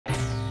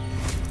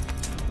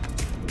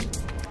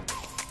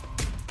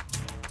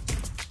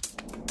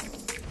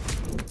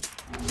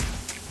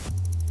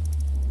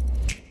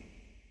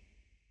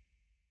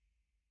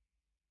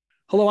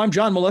Hello, I'm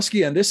John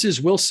Molesky, and this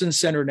is Wilson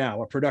Center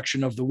Now, a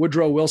production of the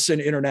Woodrow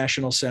Wilson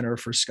International Center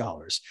for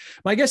Scholars.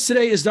 My guest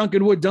today is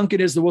Duncan Wood. Duncan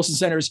is the Wilson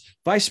Center's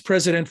Vice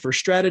President for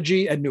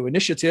Strategy and New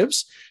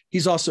Initiatives.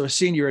 He's also a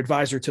senior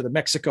advisor to the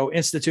Mexico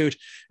Institute,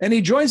 and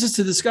he joins us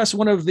to discuss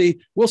one of the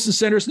Wilson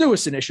Center's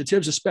newest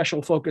initiatives, a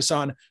special focus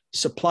on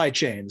supply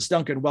chains.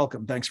 Duncan,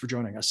 welcome. Thanks for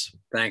joining us.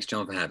 Thanks,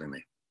 John, for having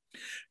me.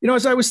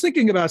 As I was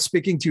thinking about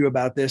speaking to you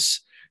about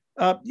this,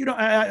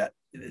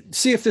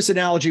 see if this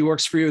analogy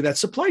works for you, that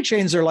supply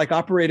chains are like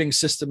operating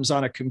systems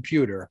on a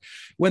computer.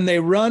 When they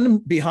run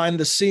behind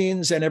the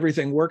scenes and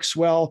everything works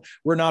well,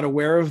 we're not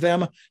aware of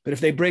them. But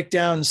if they break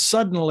down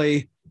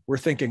suddenly, we're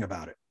thinking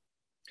about it.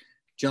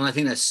 John, I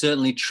think that's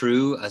certainly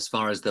true as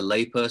far as the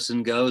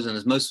layperson goes and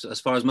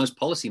as far as most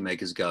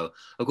policymakers go.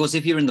 Of course,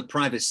 if you're in the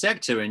private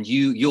sector and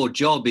your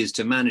job is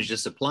to manage the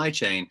supply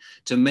chain,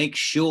 to make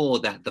sure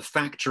that the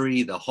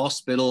factory, the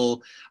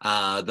hospital,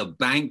 the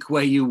bank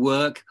where you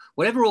work,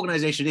 whatever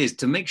organization it is,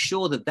 to make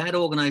sure that that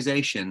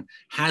organization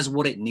has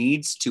what it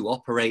needs to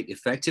operate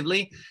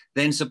effectively,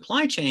 then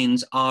supply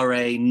chains are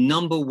a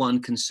number one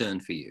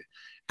concern for you.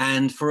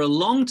 And for a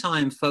long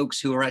time, folks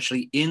who are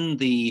actually in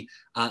the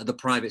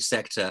private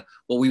sector,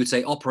 what we would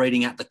say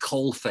operating at the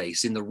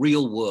coalface in the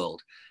real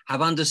world,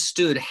 have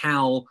understood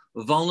how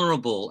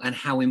vulnerable and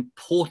how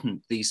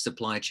important these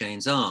supply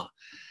chains are.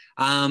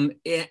 And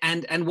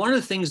one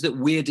of the things that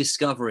we're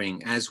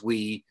discovering as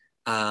we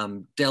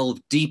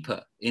delve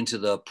deeper into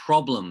the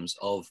problems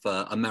of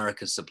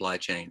America's supply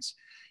chains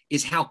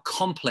is how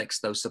complex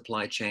those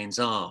supply chains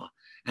are,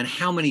 and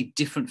how many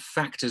different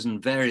factors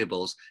and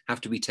variables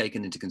have to be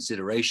taken into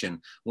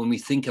consideration when we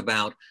think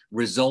about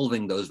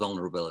resolving those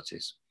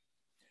vulnerabilities.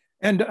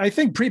 And I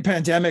think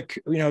pre-pandemic,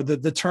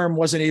 the term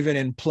wasn't even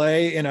in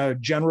play in a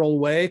general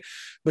way,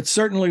 but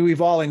certainly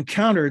we've all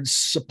encountered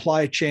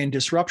supply chain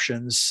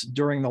disruptions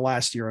during the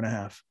last year and a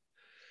half.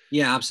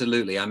 Yeah,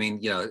 absolutely. I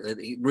mean,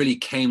 it really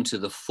came to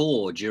the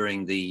fore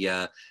during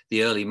the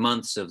early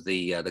months of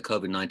the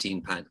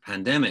COVID-19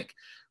 pandemic,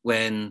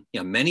 when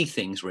many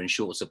things were in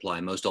short supply.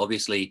 Most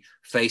obviously,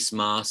 face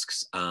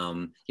masks,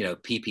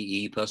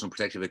 PPE, personal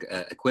protective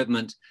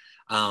equipment,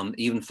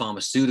 even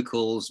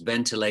pharmaceuticals,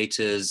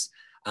 ventilators,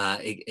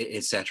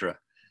 etc.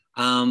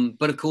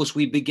 But of course,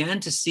 we began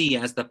to see,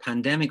 as the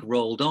pandemic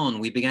rolled on,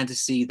 we began to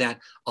see that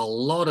a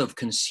lot of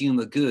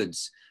consumer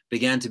goods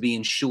began to be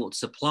in short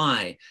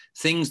supply.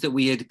 Things that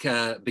we had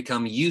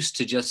become used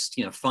to just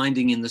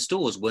finding in the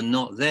stores were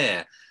not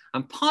there.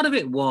 And part of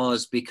it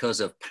was because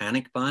of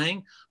panic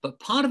buying, but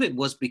part of it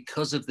was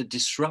because of the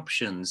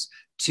disruptions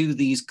to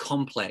these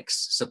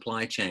complex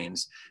supply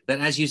chains that,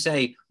 as you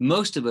say,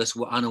 most of us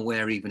were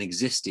unaware even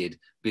existed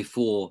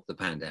before the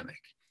pandemic.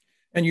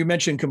 And you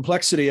mentioned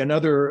complexity.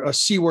 Another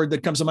C word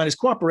that comes to mind is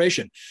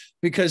cooperation,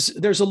 because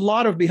there's a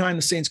lot of behind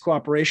the scenes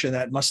cooperation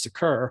that must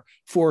occur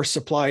for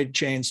supply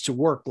chains to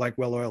work like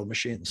well-oiled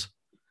machines.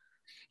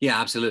 Yeah,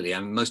 absolutely. I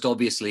mean, most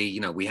obviously,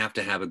 we have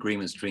to have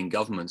agreements between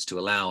governments to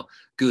allow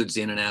goods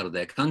in and out of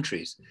their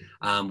countries.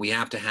 We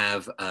have to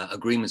have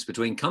agreements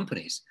between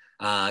companies,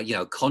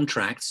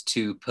 contracts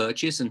to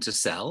purchase and to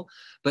sell.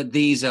 But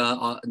these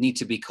need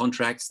to be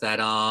contracts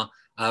that are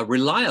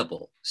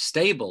reliable,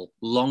 stable,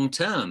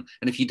 long-term.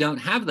 And if you don't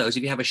have those,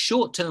 if you have a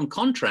short-term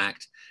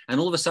contract and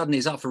all of a sudden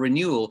it's up for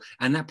renewal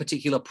and that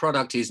particular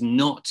product is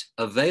not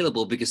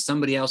available because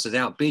somebody else has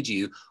outbid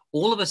you,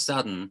 all of a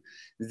sudden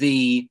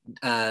the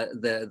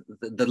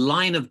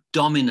line of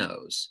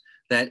dominoes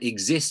that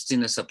exists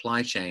in a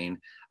supply chain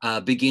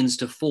begins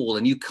to fall,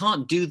 and you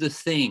can't do the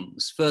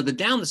things further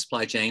down the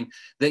supply chain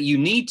that you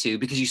need to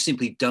because you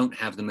simply don't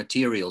have the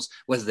materials,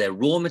 whether they're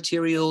raw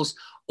materials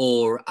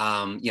or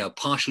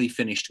partially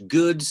finished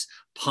goods,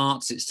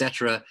 parts,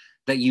 etc.,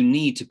 that you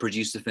need to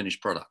produce the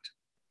finished product.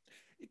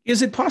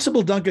 Is it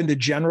possible, Duncan, to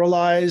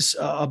generalize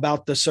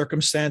about the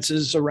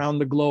circumstances around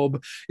the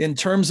globe in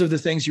terms of the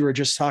things you were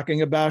just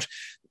talking about?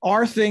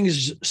 Are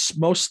things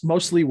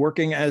mostly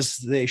working as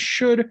they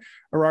should,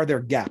 or are there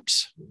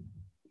gaps?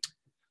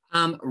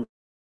 There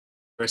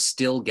are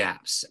still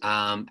gaps,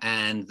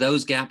 and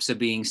those gaps are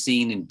being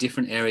seen in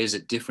different areas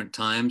at different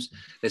times.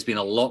 There's been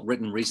a lot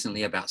written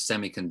recently about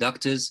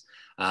semiconductors.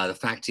 The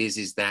fact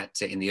is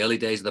that in the early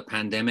days of the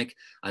pandemic,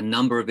 a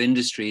number of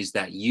industries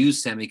that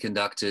use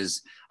semiconductors,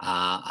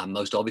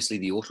 most obviously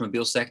the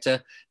automobile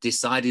sector,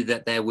 decided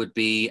that there would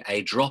be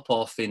a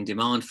drop-off in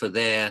demand for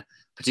their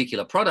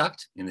particular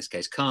product, in this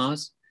case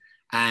cars,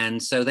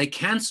 and so they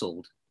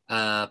canceled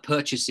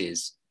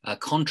purchases,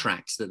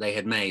 contracts that they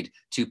had made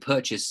to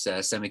purchase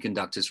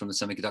semiconductors from the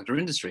semiconductor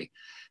industry.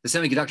 The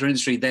semiconductor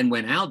industry then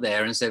went out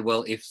there and said,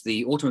 well, if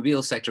the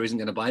automobile sector isn't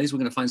going to buy these, we're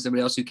going to find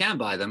somebody else who can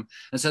buy them.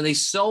 And so they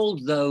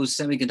sold those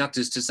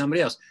semiconductors to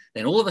somebody else.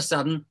 Then all of a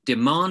sudden,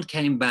 demand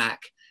came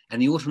back and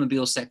the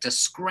automobile sector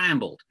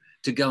scrambled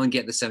to go and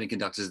get the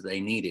semiconductors that they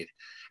needed.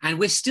 And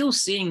we're still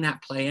seeing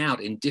that play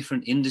out in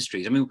different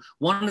industries. I mean,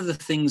 one of the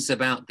things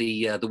about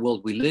the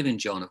world we live in,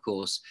 John, of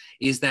course,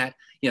 is that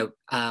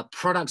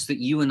products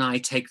that you and I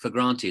take for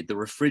granted, the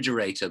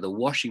refrigerator, the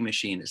washing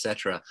machine,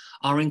 etc.,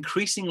 are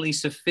increasingly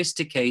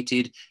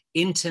sophisticated,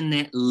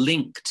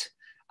 internet-linked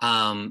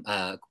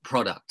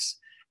products,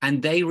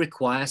 and they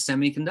require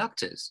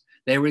semiconductors.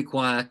 They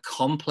require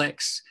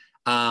complex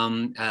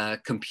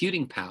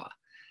computing power.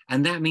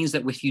 And that means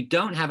that if you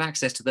don't have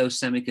access to those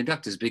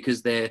semiconductors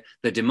because the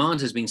demand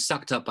has been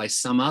sucked up by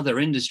some other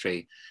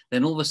industry,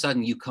 then all of a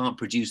sudden you can't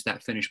produce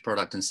that finished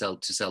product and sell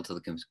to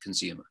the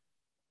consumer.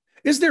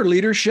 Is there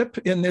leadership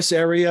in this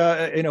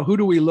area? Who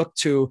do we look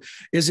to?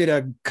 Is it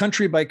a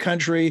country by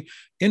country,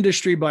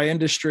 industry by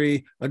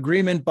industry,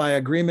 agreement by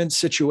agreement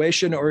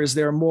situation, or is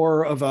there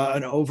more of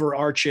an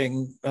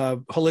overarching,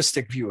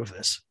 holistic view of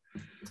this?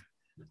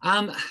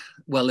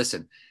 Well,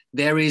 listen,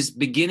 there is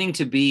beginning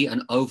to be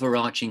an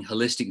overarching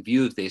holistic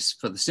view of this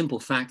for the simple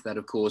fact that,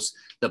 of course,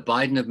 the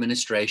Biden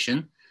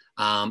administration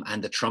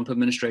and the Trump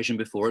administration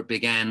before it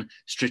began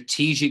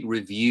strategic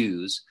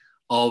reviews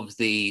of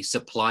the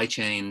supply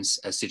chains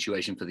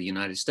situation for the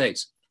United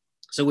States.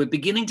 So we're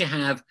beginning to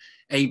have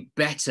a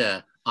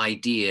better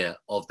idea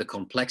of the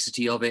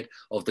complexity of it,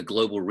 of the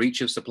global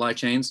reach of supply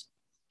chains.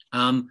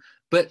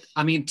 But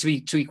I mean, to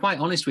be quite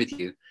honest with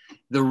you,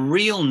 the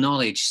real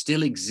knowledge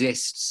still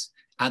exists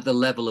at the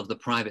level of the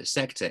private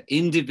sector,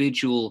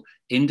 individual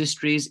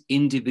industries,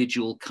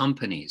 individual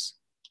companies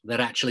that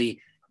actually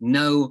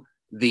know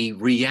the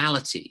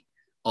reality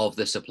of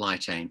the supply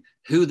chain,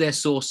 who they're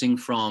sourcing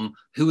from,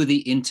 who are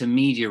the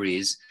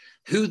intermediaries,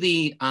 who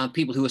the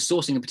people who are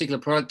sourcing a particular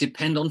product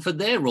depend on for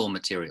their raw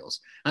materials.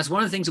 That's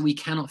one of the things that we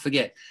cannot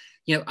forget.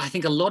 I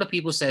think a lot of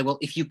people say, well,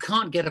 if you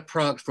can't get a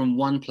product from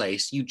one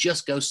place, you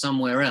just go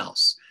somewhere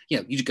else.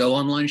 You go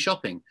online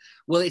shopping.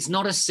 Well, it's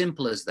not as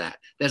simple as that.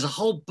 There's a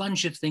whole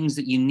bunch of things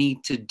that you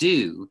need to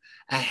do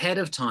ahead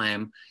of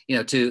time,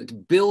 to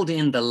build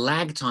in the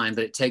lag time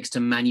that it takes to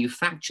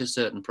manufacture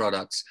certain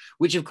products,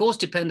 which of course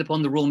depend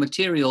upon the raw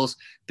materials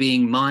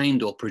being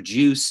mined or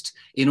produced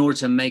in order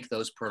to make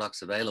those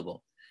products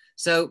available.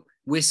 So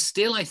we're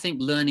still, I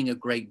think, learning a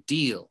great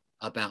deal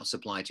about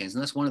supply chains.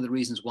 And that's one of the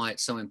reasons why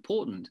it's so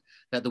important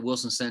that the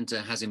Wilson Center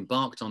has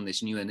embarked on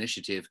this new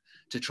initiative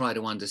to try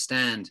to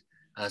understand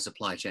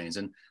supply chains.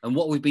 And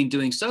what we've been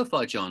doing so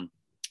far, John,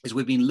 is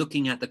we've been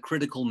looking at the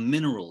critical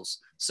minerals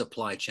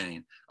supply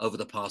chain over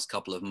the past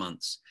couple of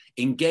months.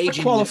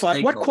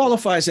 What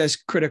qualifies as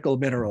critical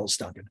minerals,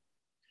 Duncan?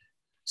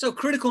 So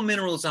critical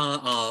minerals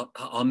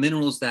are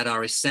minerals that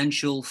are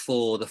essential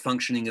for the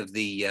functioning of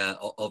the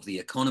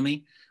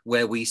economy,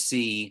 where we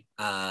see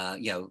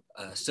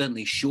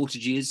certainly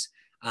shortages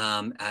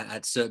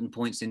at certain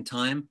points in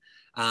time.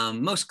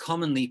 Most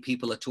commonly,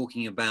 people are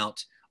talking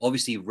about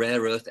obviously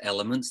rare earth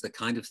elements, the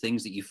kind of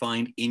things that you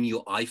find in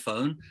your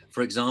iPhone,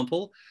 for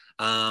example,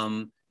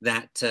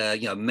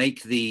 that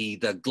make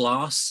the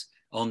glass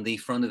on the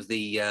front of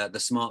the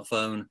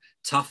smartphone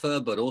tougher,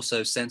 but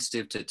also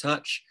sensitive to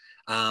touch.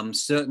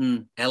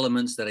 Certain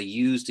elements that are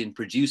used in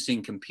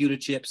producing computer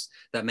chips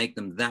that make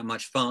them that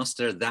much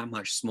faster, that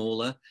much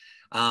smaller.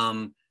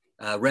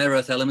 Rare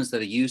earth elements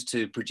that are used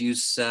to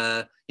produce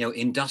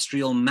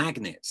industrial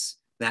magnets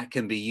that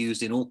can be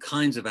used in all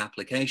kinds of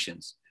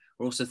applications.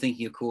 We're also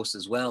thinking, of course,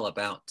 as well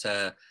about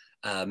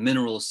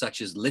minerals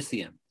such as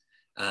lithium.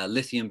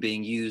 Lithium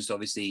being used,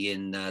 obviously,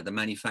 in the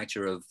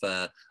manufacture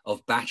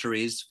of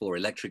batteries for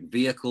electric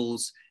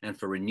vehicles and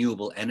for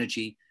renewable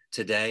energy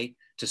today,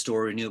 to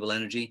store renewable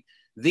energy.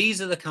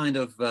 These are the kind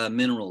of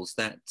minerals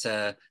that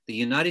the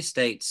United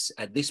States,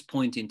 at this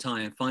point in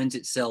time, finds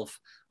itself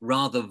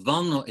rather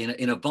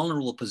in a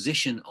vulnerable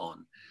position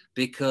on,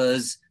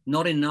 because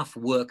not enough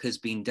work has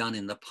been done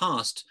in the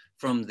past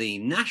from the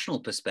national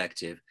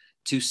perspective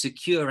to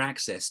secure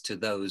access to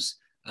those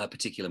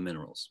particular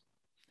minerals.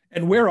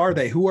 And where are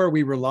they? Who are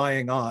we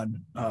relying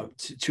on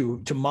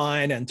to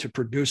mine and to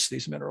produce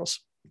these minerals?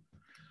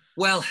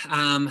 Well,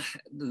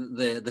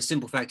 the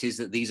simple fact is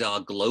that these are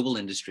global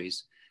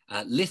industries.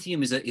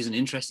 Lithium is an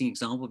interesting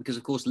example because,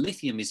 of course,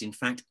 lithium is in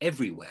fact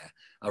everywhere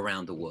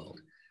around the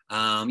world.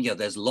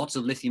 There's lots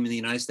of lithium in the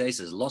United States.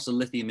 There's lots of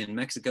lithium in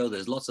Mexico.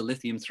 There's lots of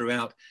lithium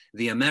throughout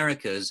the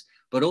Americas,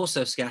 but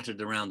also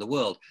scattered around the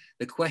world.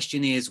 The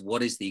question is,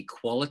 what is the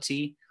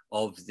quality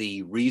of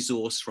the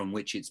resource from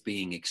which it's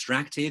being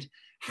extracted?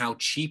 How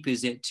cheap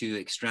is it to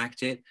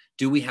extract it?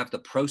 Do we have the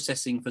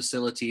processing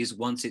facilities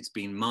once it's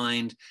been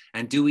mined?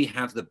 And do we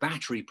have the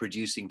battery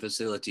producing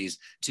facilities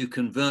to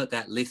convert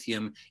that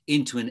lithium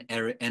into an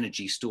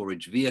energy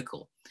storage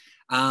vehicle?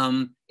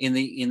 In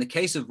the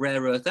case of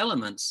rare earth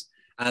elements,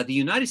 the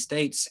United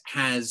States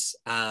has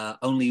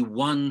only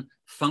one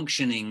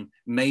functioning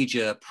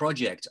major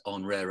project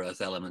on rare earth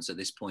elements at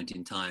this point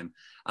in time.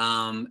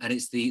 And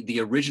it's the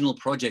original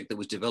project that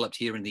was developed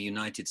here in the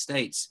United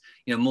States,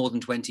 more than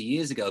 20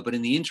 years ago. But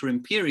in the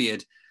interim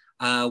period,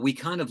 we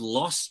kind of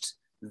lost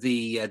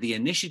the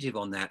initiative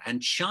on that.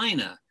 And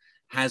China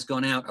has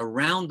gone out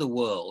around the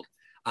world,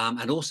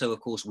 and also, of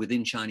course,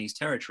 within Chinese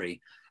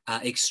territory,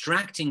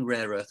 extracting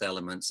rare earth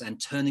elements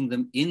and turning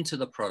them into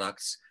the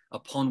products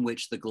upon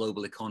which the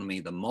global economy,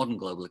 the modern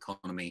global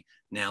economy,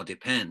 now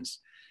depends.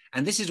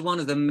 And this is one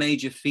of the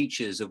major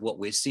features of what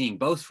we're seeing,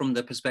 both from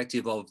the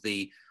perspective of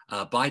the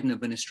Biden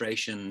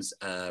administration's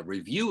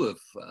review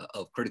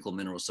of critical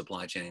mineral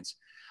supply chains,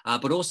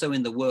 but also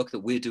in the work that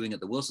we're doing at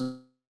the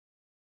Wilson,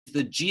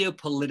 the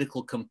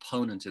geopolitical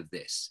component of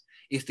this.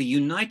 If the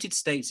United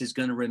States is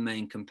going to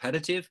remain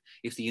competitive,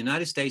 if the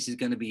United States is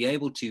going to be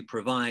able to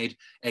provide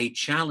a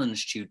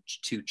challenge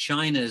to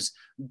China's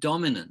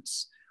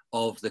dominance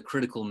of the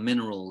critical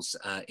minerals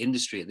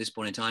industry at this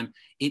point in time,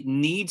 it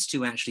needs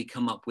to actually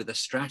come up with a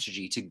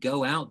strategy to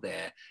go out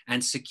there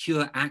and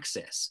secure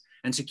access.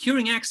 And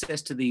securing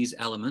access to these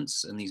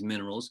elements and these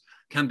minerals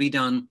can be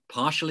done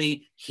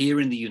partially here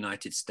in the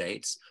United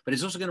States, but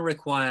it's also going to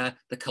require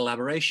the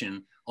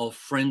collaboration of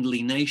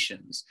friendly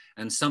nations.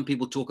 And some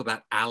people talk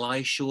about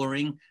ally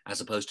shoring as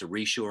opposed to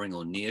reshoring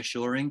or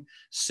nearshoring.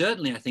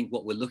 Certainly, I think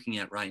what we're looking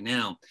at right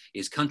now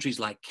is countries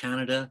like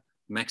Canada,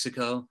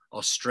 Mexico,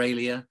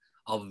 Australia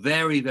are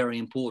very, very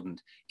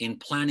important in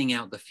planning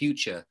out the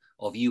future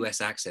of US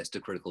access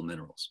to critical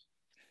minerals.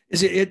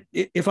 Is it,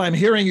 if I'm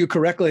hearing you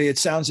correctly, it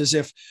sounds as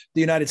if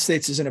the United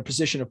States is in a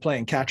position of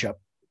playing catch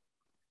up.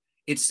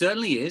 It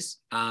certainly is,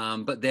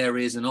 but there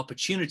is an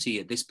opportunity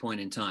at this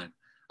point in time,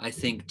 I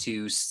think,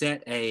 to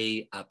set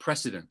a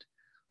precedent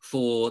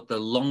for the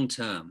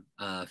long-term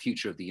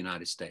future of the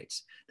United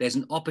States. There's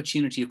an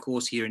opportunity, of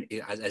course, here,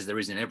 as there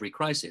is in every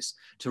crisis,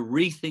 to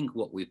rethink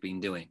what we've been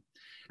doing.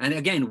 And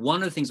again,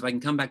 one of the things, if I can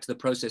come back to the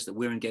process that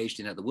we're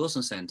engaged in at the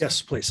Wilson Center.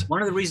 Yes, please. One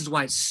of the reasons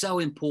why it's so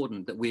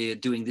important that we're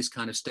doing this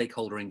kind of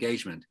stakeholder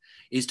engagement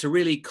is to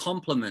really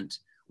complement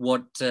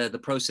what the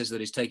process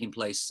that is taking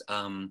place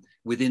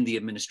within the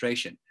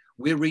administration.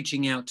 We're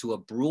reaching out to a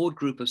broad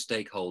group of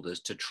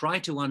stakeholders to try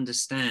to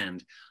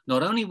understand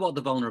not only what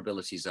the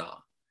vulnerabilities are,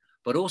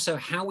 but also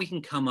how we can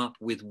come up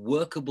with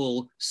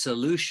workable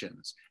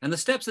solutions and the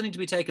steps that need to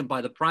be taken by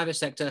the private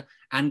sector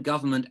and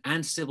government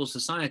and civil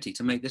society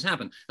to make this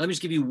happen. Let me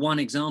just give you one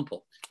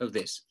example of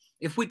this.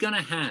 If we're going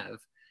to have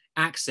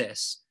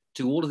access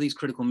to all of these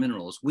critical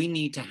minerals, we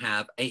need to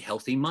have a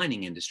healthy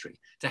mining industry.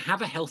 To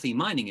have a healthy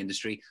mining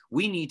industry,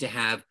 we need to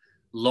have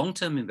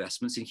long-term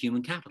investments in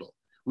human capital.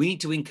 We need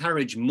to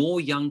encourage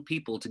more young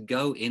people to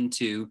go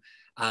into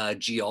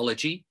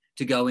geology,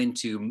 to go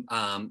into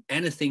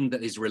anything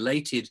that is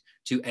related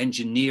to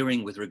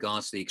engineering with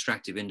regards to the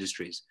extractive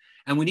industries.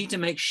 And we need to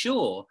make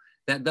sure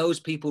that those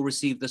people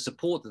receive the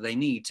support that they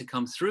need to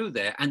come through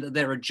there and that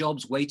there are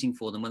jobs waiting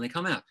for them when they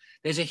come out.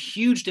 There's a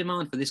huge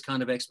demand for this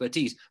kind of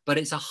expertise, but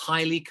it's a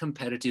highly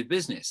competitive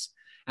business.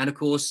 And of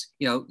course,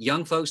 you know,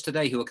 young folks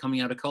today who are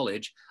coming out of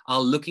college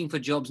are looking for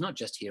jobs, not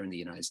just here in the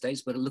United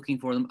States, but are looking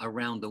for them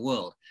around the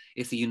world.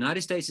 If the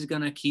United States is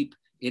going to keep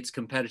its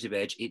competitive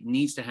edge, it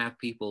needs to have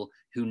people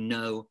who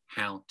know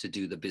how to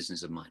do the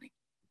business of mining.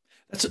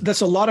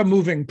 That's a lot of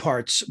moving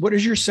parts. What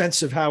is your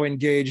sense of how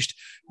engaged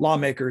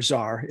lawmakers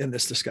are in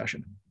this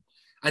discussion?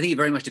 I think it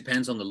very much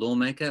depends on the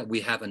lawmaker.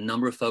 We have a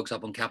number of folks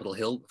up on Capitol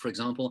Hill, for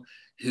example,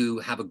 who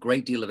have a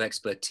great deal of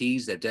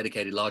expertise. They've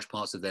dedicated large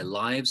parts of their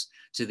lives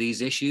to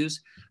these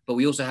issues. But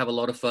we also have a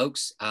lot of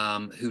folks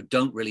who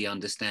don't really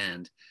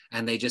understand.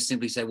 And they just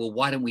simply say, well,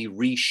 why don't we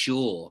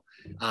reshore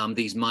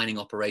these mining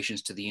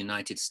operations to the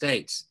United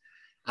States?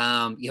 You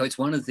know, it's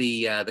one of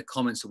the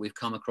comments that we've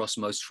come across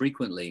most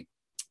frequently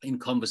in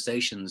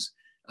conversations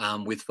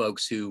with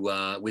folks who,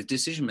 with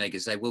decision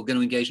makers, say, we're going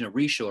to engage in a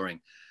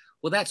reshoring.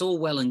 Well, that's all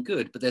well and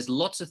good, but there's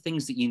lots of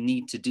things that you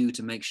need to do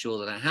to make sure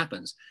that that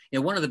happens. You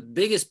know, one of the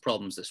biggest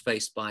problems that's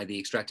faced by the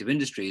extractive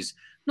industries,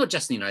 not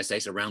just in the United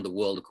States, around the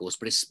world, of course,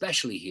 but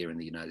especially here in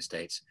the United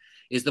States,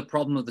 is the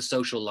problem of the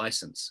social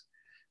license,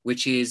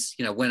 which is,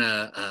 you know, when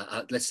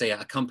let's say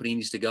a company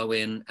needs to go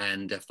in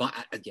and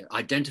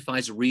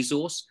identifies a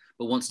resource,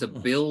 but wants to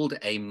build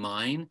a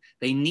mine,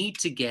 they need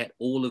to get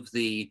all of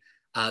the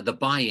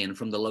buy-in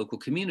from the local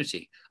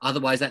community.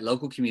 Otherwise, that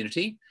local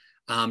community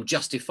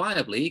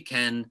justifiably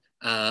can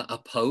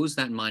oppose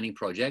that mining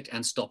project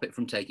and stop it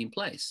from taking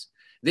place.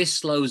 This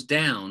slows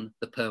down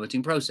the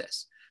permitting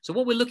process. So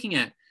what we're looking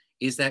at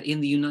is that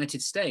in the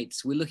United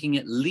States, we're looking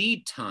at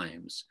lead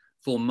times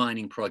for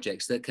mining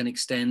projects that can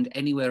extend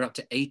anywhere up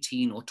to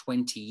 18 or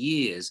 20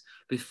 years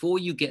before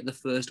you get the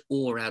first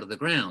ore out of the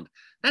ground.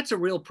 That's a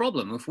real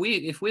problem.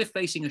 If we're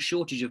facing a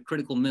shortage of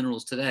critical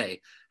minerals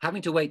today,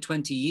 having to wait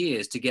 20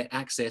 years to get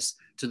access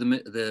to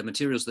the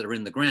materials that are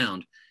in the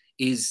ground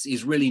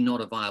is really not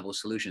a viable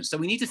solution. So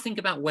we need to think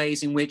about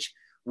ways in which,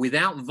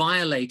 without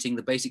violating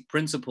the basic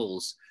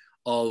principles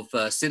of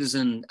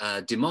citizen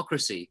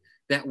democracy,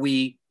 that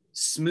we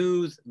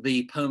smooth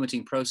the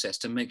permitting process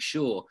to make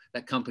sure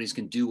that companies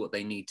can do what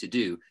they need to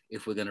do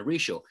if we're going to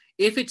reshore.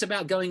 If it's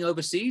about going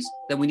overseas,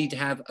 then we need to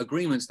have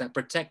agreements that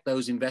protect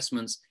those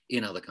investments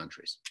in other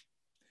countries.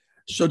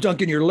 So,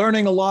 Duncan, you're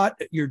learning a lot.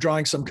 You're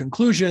drawing some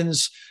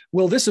conclusions.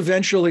 Will this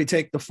eventually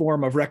take the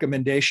form of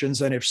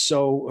recommendations? And if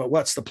so,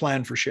 what's the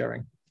plan for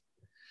sharing?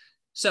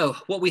 So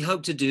what we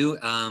hope to do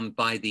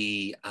by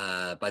the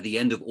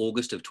end of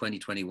August of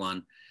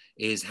 2021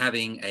 is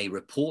having a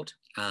report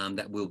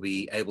that we'll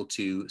be able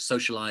to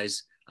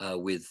socialize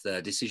with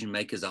decision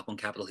makers up on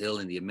Capitol Hill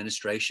in the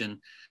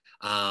administration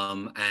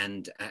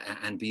and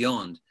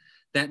beyond,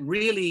 that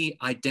really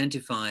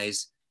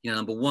identifies, you know,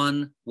 number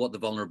one, what the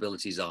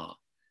vulnerabilities are.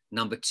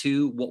 Number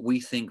two, what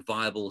we think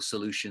viable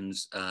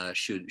solutions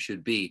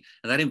should be.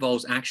 And that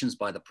involves actions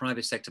by the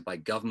private sector, by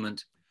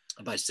government,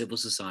 by civil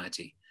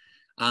society.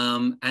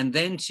 And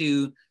then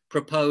to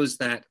propose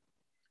that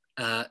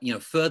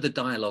further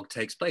dialogue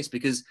takes place,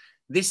 because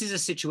this is a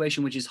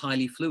situation which is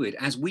highly fluid.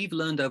 As we've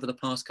learned over the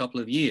past couple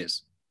of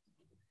years,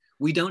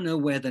 we don't know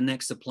where the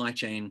next supply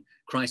chain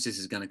crisis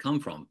is going to come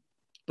from,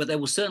 but there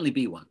will certainly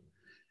be one.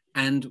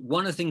 And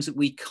one of the things that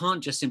we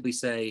can't just simply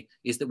say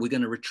is that we're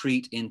going to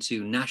retreat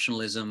into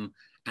nationalism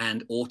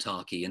and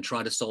autarky and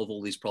try to solve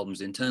all these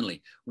problems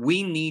internally.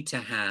 We need to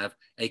have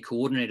a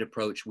coordinated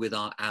approach with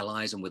our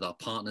allies and with our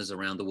partners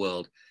around the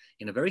world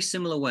in a very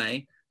similar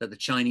way that the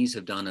Chinese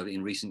have done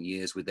in recent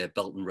years with their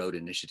Belt and Road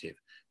Initiative.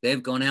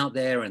 They've gone out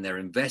there and they're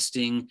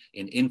investing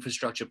in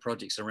infrastructure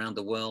projects around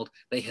the world.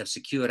 They have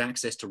secured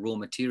access to raw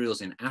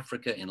materials in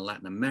Africa, in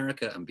Latin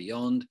America, and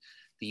beyond.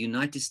 The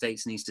United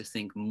States needs to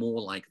think more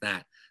like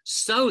that,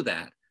 so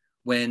that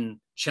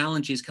when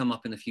challenges come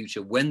up in the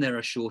future, when there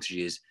are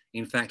shortages,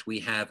 in fact, we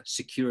have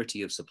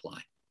security of supply.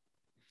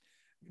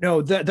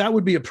 No, that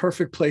would be a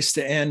perfect place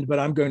to end, but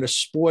I'm going to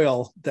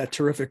spoil that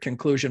terrific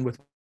conclusion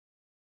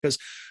because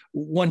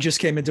one just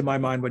came into my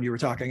mind when you were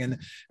talking,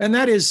 and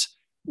that is,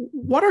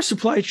 what are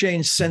supply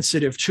chains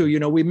sensitive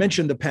to? We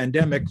mentioned the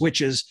pandemic,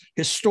 which is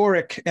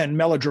historic and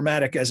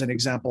melodramatic as an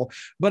example,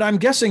 but I'm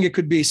guessing it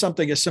could be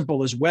something as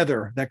simple as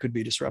weather that could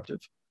be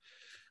disruptive.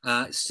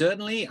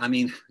 Certainly. I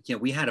mean,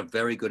 we had a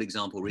very good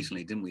example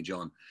recently, didn't we,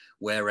 John,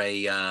 where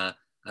a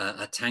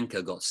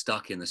tanker got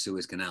stuck in the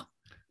Suez Canal.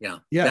 Yeah,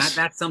 yes.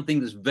 That's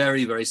something that's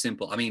very, very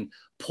simple. I mean,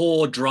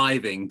 poor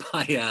driving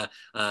by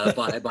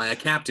a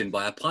captain,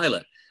 by a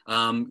pilot.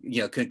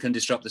 Can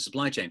disrupt the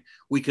supply chain.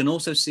 We can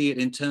also see it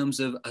in terms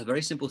of a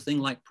very simple thing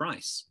like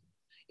price.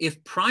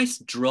 If price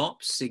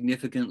drops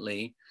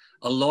significantly,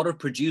 a lot of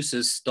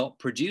producers stop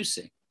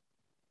producing.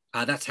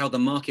 That's how the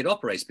market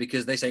operates,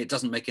 because they say it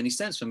doesn't make any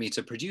sense for me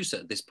to produce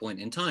at this point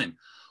in time.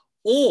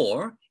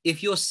 Or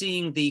if you're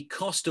seeing the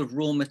cost of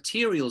raw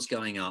materials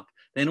going up,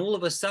 then all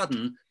of a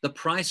sudden the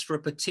price for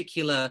a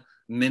particular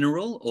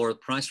mineral or a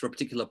price for a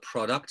particular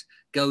product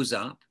goes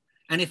up.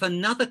 And if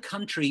another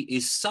country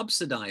is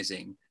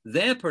subsidizing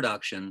their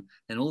production,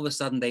 then all of a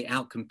sudden they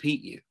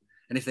outcompete you.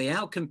 And if they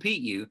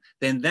outcompete you,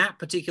 then that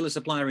particular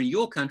supplier in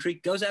your country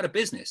goes out of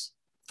business.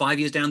 5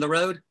 years down the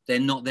road, they're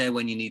not there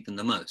when you need them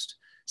the most.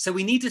 So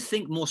we need to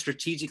think more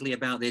strategically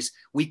about this.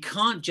 We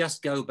can't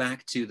just go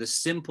back to the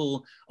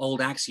simple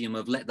old axiom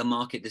of let the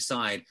market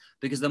decide,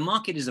 because the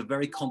market is a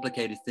very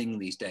complicated thing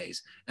these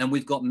days. And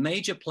we've got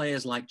major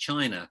players like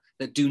China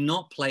that do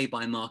not play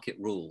by market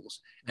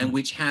rules and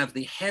which have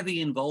the heavy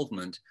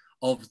involvement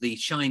of the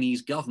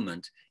Chinese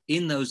government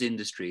in those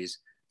industries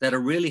that are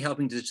really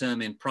helping to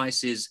determine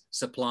prices,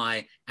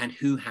 supply, and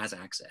who has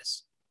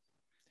access.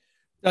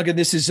 Duncan,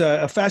 this is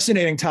a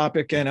fascinating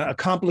topic and a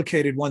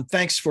complicated one.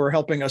 Thanks for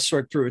helping us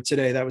sort through it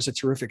today. That was a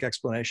terrific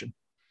explanation.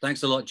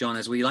 Thanks a lot, John.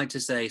 As we like to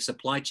say,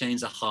 supply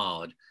chains are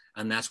hard,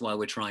 and that's why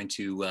we're trying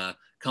to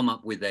come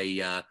up with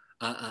an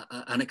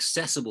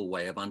accessible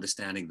way of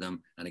understanding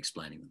them and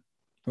explaining them.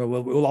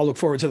 Well, we'll all look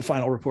forward to the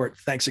final report.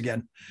 Thanks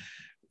again.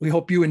 We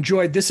hope you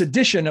enjoyed this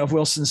edition of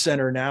Wilson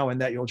Center Now,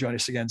 and that you'll join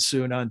us again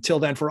soon. Until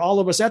then, for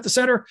all of us at the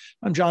Center,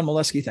 I'm John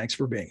Molesky. Thanks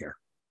for being here.